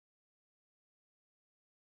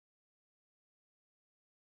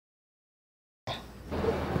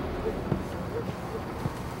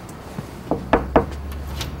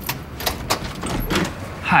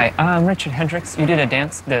Hi, I'm Richard Hendricks. You did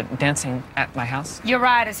the dancing at my house? Your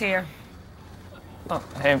ride is here. Oh,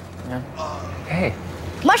 hey, man. Hey.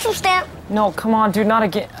 Mushroom stamp. No, come on, dude, not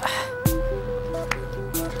again.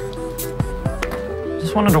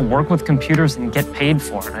 Just wanted to work with computers and get paid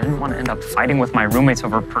for it. I didn't want to end up fighting with my roommates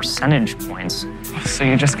over percentage points. So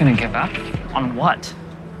you're just gonna give up? On what?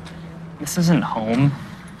 This isn't home.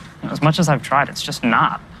 As much as I've tried, it's just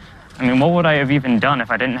not. I mean, what would I have even done if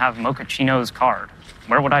I didn't have Mochaccino's card?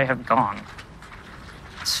 Where would I have gone?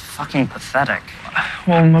 It's fucking pathetic.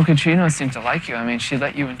 Well, Mochaccino seemed to like you. I mean, she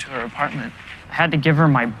let you into her apartment. I had to give her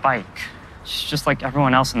my bike. She's just like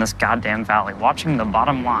everyone else in this goddamn valley, watching the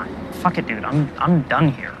bottom line. Fuck it, dude. I'm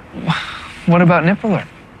done here. What about Piper를?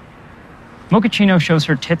 Mochaccino shows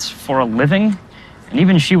her tits for a living, and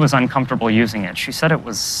even she was uncomfortable using it. She said it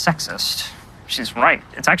was sexist. She's right.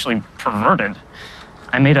 It's actually perverted.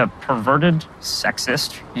 I made a perverted,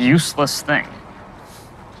 sexist, useless thing.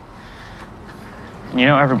 And you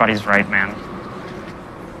know, everybody's right, man.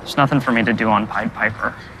 There's nothing for me to do on Pied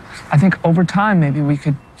Piper. I think over time, maybe we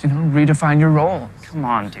could, redefine your role. Come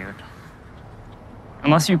on, dude.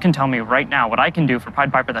 Unless you can tell me right now what I can do for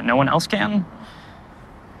Pied Piper that no one else can,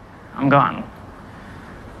 I'm gone.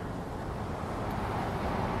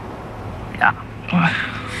 Yeah.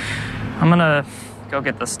 I'm gonna go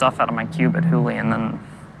get the stuff out of my cube at Hooli and then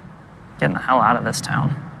get the hell out of this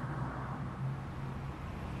town.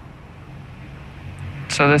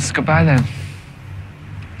 So this is goodbye then.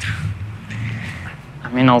 I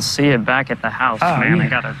mean, I'll see you back at the house, man. Yeah. I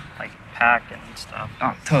gotta, pack and stuff.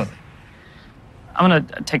 Oh, totally. I'm gonna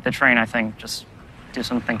take the train, I think. Just do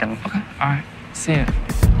some thinking. Okay, all right. See you.